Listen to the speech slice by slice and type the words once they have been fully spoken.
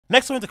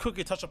Next, I want to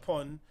quickly touch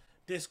upon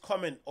this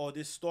comment or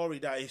this story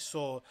that I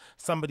saw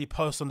somebody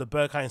post on the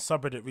Berghain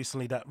subreddit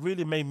recently that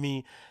really made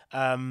me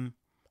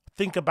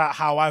think about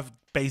how I've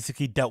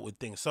basically dealt with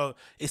things. So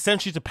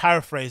essentially, to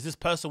paraphrase, this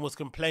person was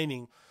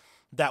complaining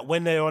that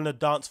when they're on the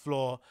dance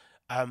floor,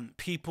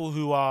 people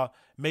who are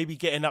maybe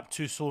getting up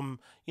to some,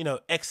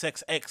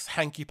 XXX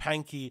hanky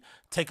panky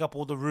take up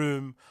all the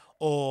room,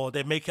 or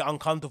they make it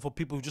uncomfortable for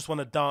people who just want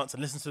to dance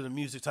and listen to the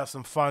music to have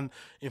some fun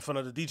in front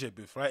of the DJ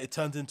booth, right? It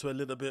turns into a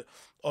little bit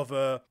of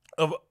a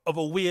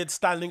weird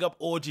standing up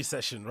orgy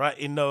session, right?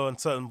 In no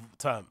uncertain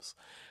terms.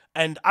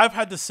 And I've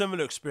had the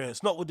similar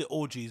experience, not with the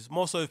orgies,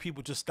 more so with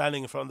people just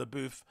standing in front of the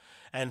booth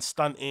and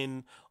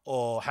stunting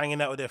or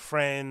hanging out with their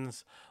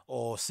friends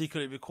or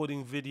secretly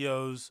recording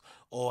videos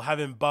or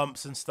having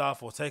bumps and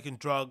stuff or taking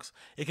drugs.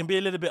 It can be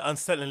a little bit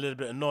unsettling, a little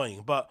bit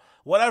annoying. But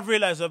what I've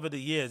realized over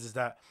the years is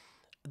that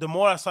the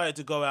more I started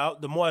to go out,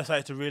 the more I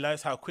started to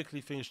realize how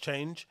quickly things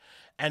change.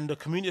 And the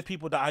community of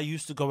people that I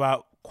used to go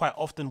out quite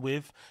often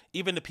with,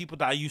 even the people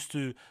that I used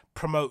to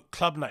promote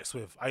club nights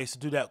with, I used to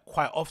do that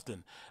quite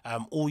often,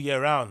 all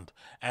year round.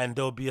 And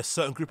there'll be a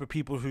certain group of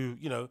people who,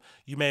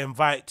 you may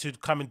invite to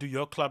come and do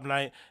your club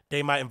night.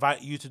 They might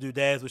invite you to do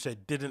theirs, which they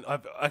didn't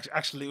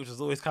actually, which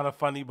is always kind of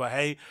funny, but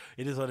hey,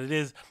 it is what it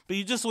is. But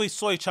you just always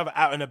saw each other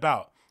out and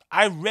about.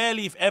 I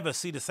rarely, if ever,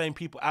 see the same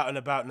people out and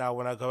about now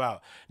when I go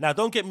out. Now,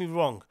 don't get me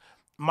wrong.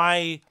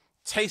 My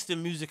taste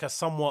in music has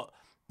somewhat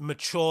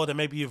matured and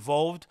maybe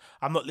evolved.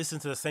 I'm not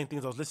listening to the same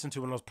things I was listening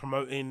to when I was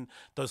promoting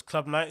those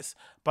club nights.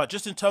 But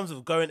just in terms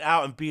of going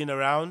out and being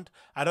around,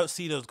 I don't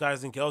see those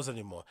guys and girls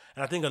anymore.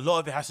 And I think a lot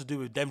of it has to do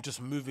with them just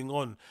moving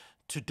on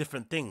to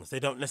different things. They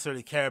don't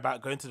necessarily care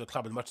about going to the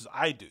club as much as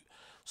I do.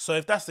 So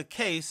if that's the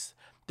case,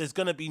 there's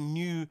going to be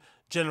new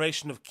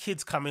generation of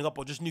kids coming up,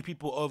 or just new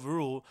people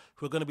overall,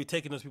 who are going to be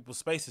taking those people's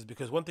spaces.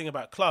 Because one thing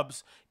about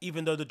clubs,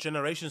 even though the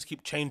generations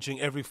keep changing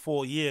every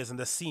 4 years and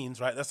the scenes,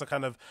 right, that's the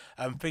kind of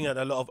thing that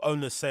a lot of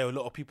owners say, or a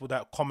lot of people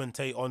that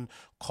commentate on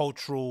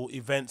cultural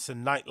events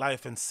and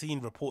nightlife and scene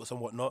reports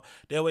and whatnot,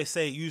 they always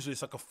say usually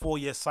it's like a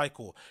 4-year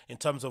cycle in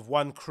terms of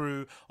one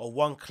crew or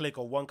one clique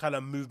or one kind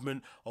of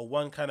movement or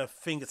one kind of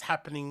thing that's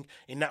happening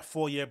in that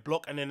 4-year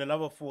block, and then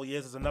another 4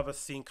 years there's another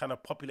scene kind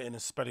of populating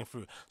and spreading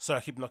through. So I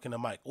keep knocking the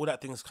mic. All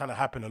that things kind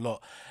of happen a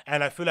lot.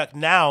 And I feel like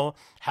now,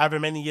 however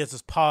many years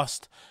has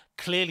passed,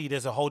 clearly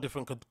there's a whole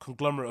different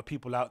conglomerate of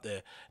people out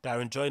there that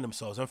are enjoying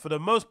themselves. And for the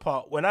most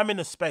part, when I'm in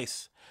a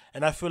space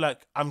and I feel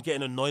like I'm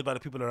getting annoyed by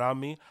the people around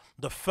me,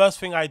 the first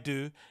thing I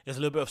do is a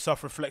little bit of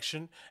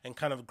self-reflection and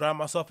kind of ground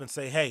myself and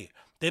say, hey,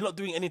 they're not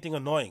doing anything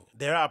annoying.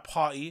 They're at a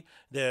party,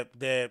 they're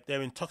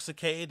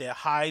intoxicated, they're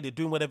high, they're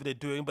doing whatever they're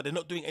doing, but they're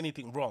not doing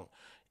anything wrong.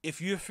 If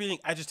you're feeling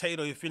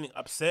agitated or you're feeling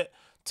upset,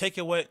 take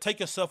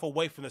yourself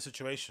away from the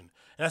situation.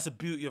 And that's the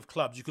beauty of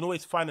clubs. You can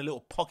always find a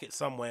little pocket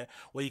somewhere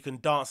where you can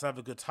dance and have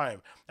a good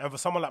time. And for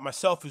someone like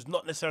myself who's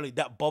not necessarily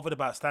that bothered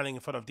about standing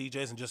in front of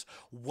DJs and just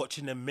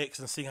watching them mix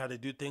and seeing how they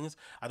do things,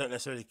 I don't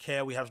necessarily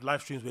care. We have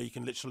live streams where you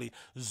can literally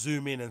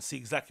zoom in and see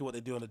exactly what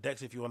they do on the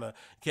decks if you want to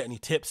get any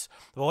tips.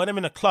 But when I'm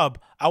in a club,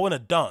 I want to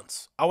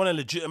dance. I want to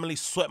legitimately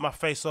sweat my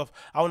face off.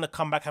 I want to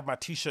come back, have my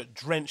t-shirt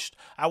drenched.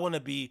 I want to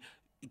be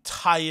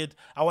tired.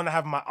 I want to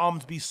have my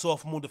arms be sore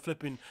from all the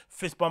flipping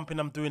fist bumping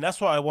I'm doing.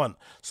 That's what I want.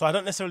 So I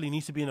don't necessarily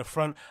need to be in the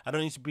front. I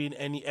don't need to be in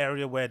any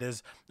area where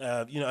there's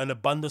an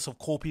abundance of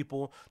cool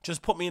people.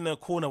 Just put me in a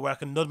corner where I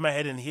can nod my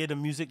head and hear the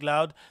music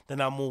loud, then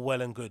I'm all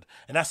well and good.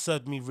 And that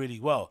served me really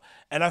well.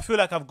 And I feel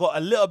like I've got a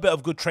little bit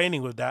of good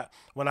training with that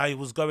when I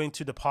was going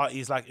to the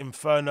parties like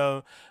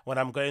Inferno, when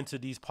I'm going to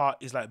these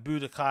parties like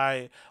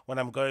Budokai, when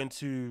I'm going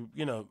to,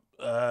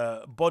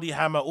 Body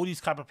Hammer, all these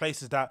type of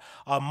places that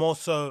are more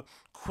so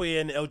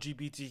queer and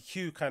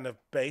LGBTQ kind of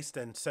based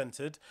and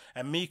centered.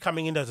 And me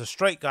coming in as a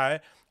straight guy,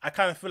 I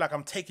kind of feel like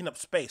I'm taking up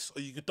space,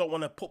 or you don't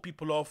want to put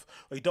people off,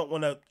 or you don't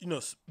want to,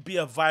 be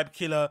a vibe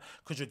killer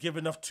because you're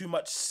giving off too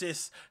much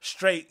cis,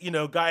 straight,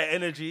 guy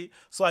energy.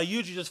 So I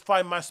usually just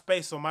find my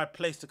space or my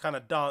place to kind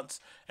of dance,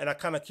 and I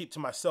kind of keep to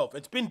myself.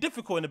 It's been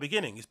difficult in the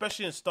beginning,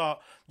 especially in the start.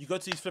 You go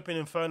to these flipping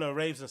Inferno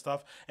raves and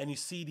stuff, and you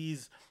see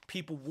these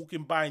people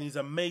walking by in these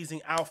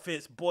amazing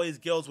outfits, boys,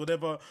 girls,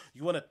 whatever.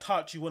 You want to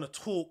touch, you want to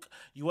talk,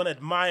 you want to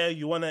admire,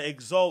 you want to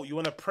exalt, you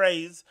want to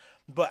praise.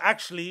 But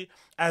actually,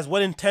 as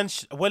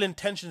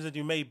well-intentioned as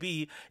you may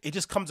be, it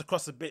just comes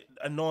across a bit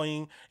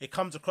annoying. It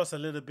comes across a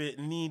little bit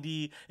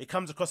needy. It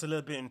comes across a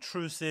little bit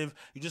intrusive.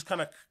 You just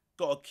kind of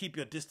got to keep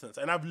your distance.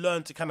 And I've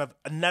learned to kind of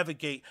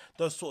navigate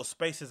those sort of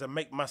spaces and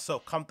make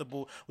myself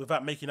comfortable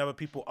without making other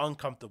people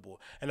uncomfortable.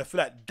 And I feel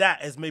like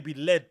that has maybe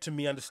led to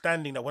me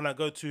understanding that when I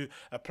go to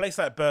a place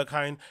like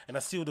Berghain and I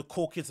see all the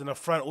cool kids in the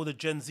front, all the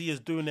Gen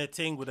Zers doing their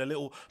thing with their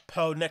little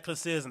pearl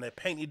necklaces and their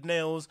painted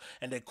nails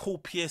and their cool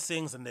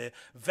piercings and their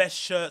vest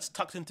shirts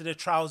tucked into their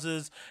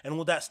trousers and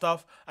all that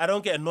stuff, I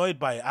don't get annoyed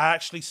by it. I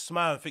actually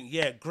smile and think,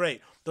 yeah,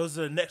 great. Those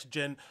are the next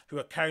gen who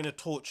are carrying the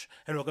torch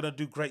and who are going to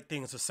do great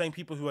things. The same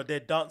people who are there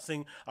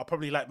dancing are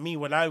probably like me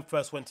when I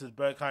first went to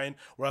Berghain,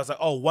 where I was like,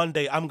 oh, one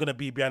day I'm going to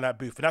be behind that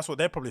booth. And that's what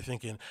they're probably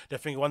thinking. They're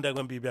thinking one day I'm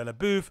going to be behind a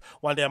booth.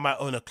 One day I might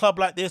own a club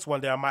like this.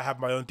 One day I might have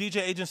my own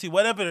DJ agency,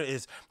 whatever it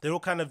is. They're all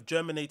kind of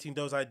germinating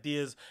those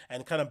ideas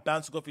and kind of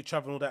bouncing off each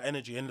other and all that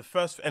energy. And the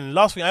first and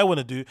last thing I want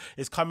to do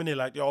is come in here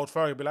like the old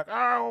furry, be like,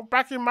 oh,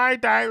 back in my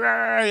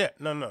day.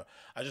 No.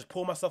 I just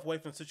pull myself away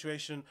from the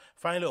situation,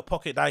 find a little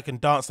pocket that I can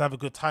dance and have a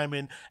good time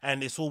in,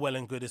 and it's all well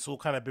and good. It's all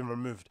kind of been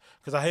removed.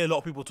 Because I hear a lot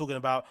of people talking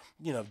about,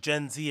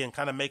 Gen Z and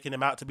kind of making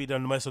them out to be the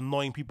most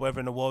annoying people ever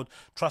in the world.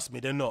 Trust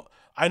me, they're not.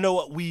 I know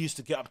what we used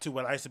to get up to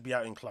when I used to be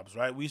out in clubs,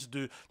 right? We used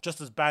to do just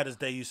as bad as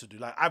they used to do.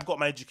 Like, I've got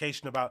my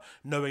education about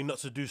knowing not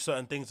to do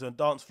certain things on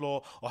the dance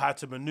floor or how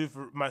to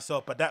maneuver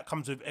myself, but that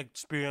comes with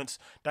experience,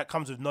 that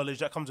comes with knowledge,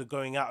 that comes with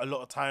going out a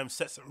lot of times,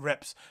 sets of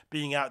reps,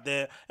 being out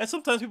there. And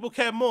sometimes people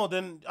care more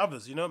than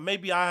others,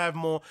 Maybe I have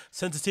more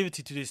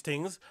sensitivity to these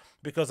things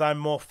because I'm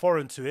more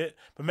foreign to it,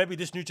 but maybe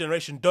this new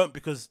generation don't,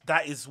 because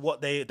that's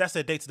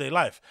their day-to-day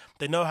life.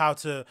 They know how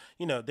to,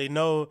 they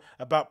know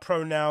about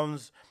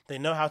pronouns, they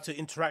know how to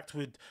interact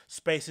with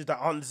spaces that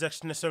aren't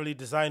necessarily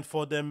designed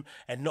for them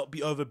and not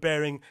be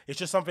overbearing. It's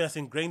just something that's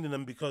ingrained in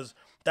them because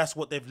that's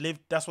what they've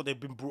lived, that's what they've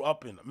been brought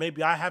up in.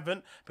 Maybe I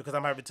haven't, because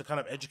I'm having to kind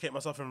of educate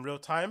myself in real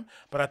time,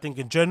 but I think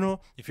in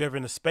general, if you're ever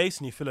in a space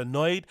and you feel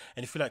annoyed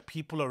and you feel like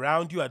people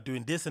around you are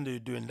doing this and they're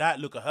doing that,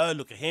 look at her,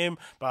 look at him,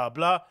 blah,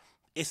 blah,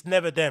 it's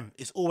never them.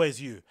 It's always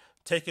you.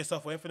 Take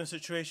yourself away from the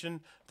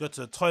situation, go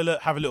to the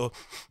toilet, have a little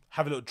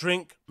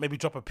drink, maybe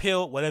drop a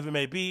pill, whatever it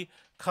may be,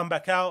 come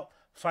back out,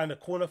 find a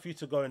corner for you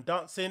to go and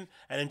dance in,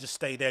 and then just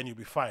stay there and you'll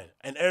be fine.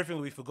 And everything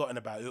will be forgotten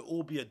about. It'll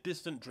all be a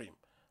distant dream.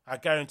 I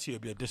guarantee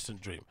it'll be a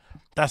distant dream.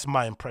 That's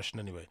my impression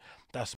anyway. That's